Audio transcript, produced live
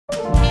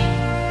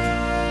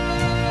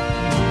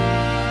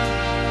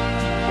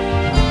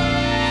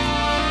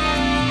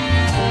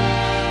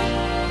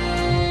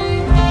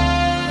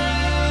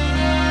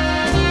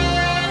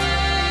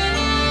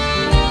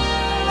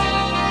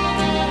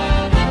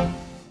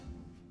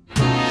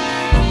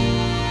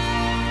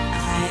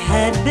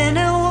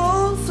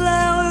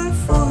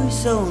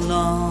so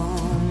long,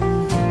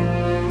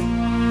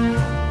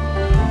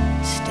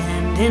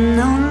 standing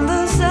on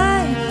the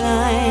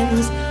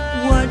sidelines,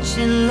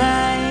 watching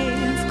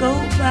life go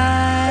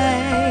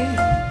by.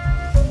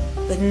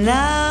 But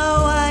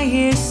now I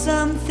hear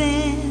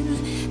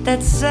something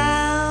that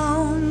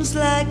sounds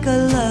like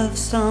a love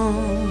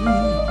song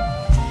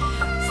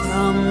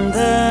from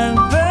the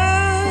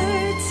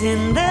birds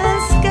in the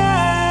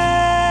sky.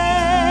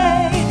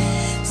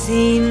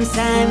 Seems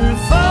I'm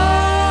falling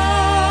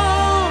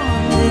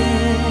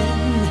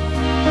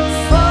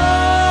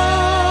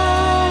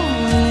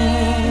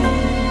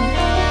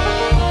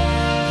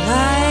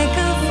like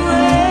a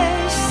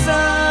fresh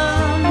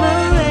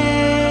summer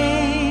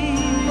rain,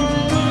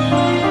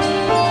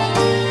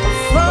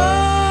 falling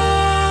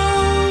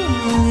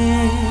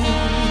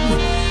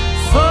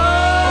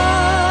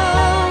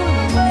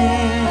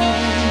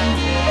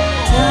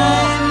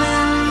time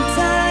and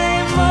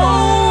time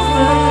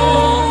over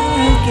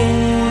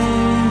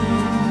again,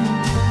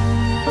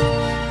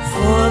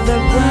 for the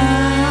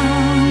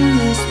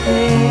brownest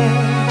pair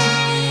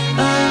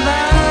of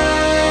eyes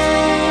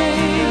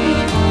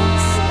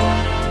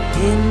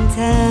in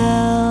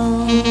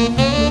town.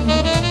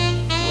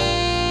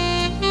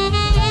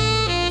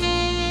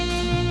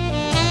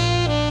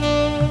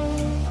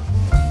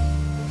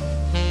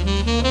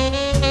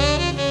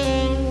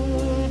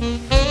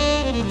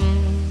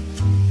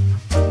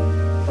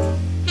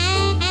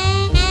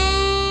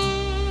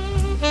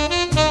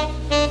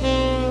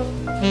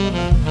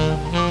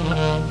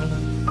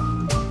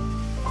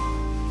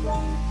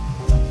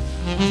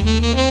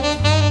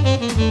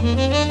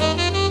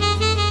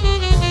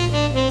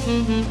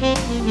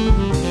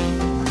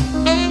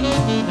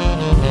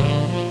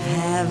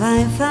 Have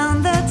I found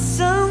the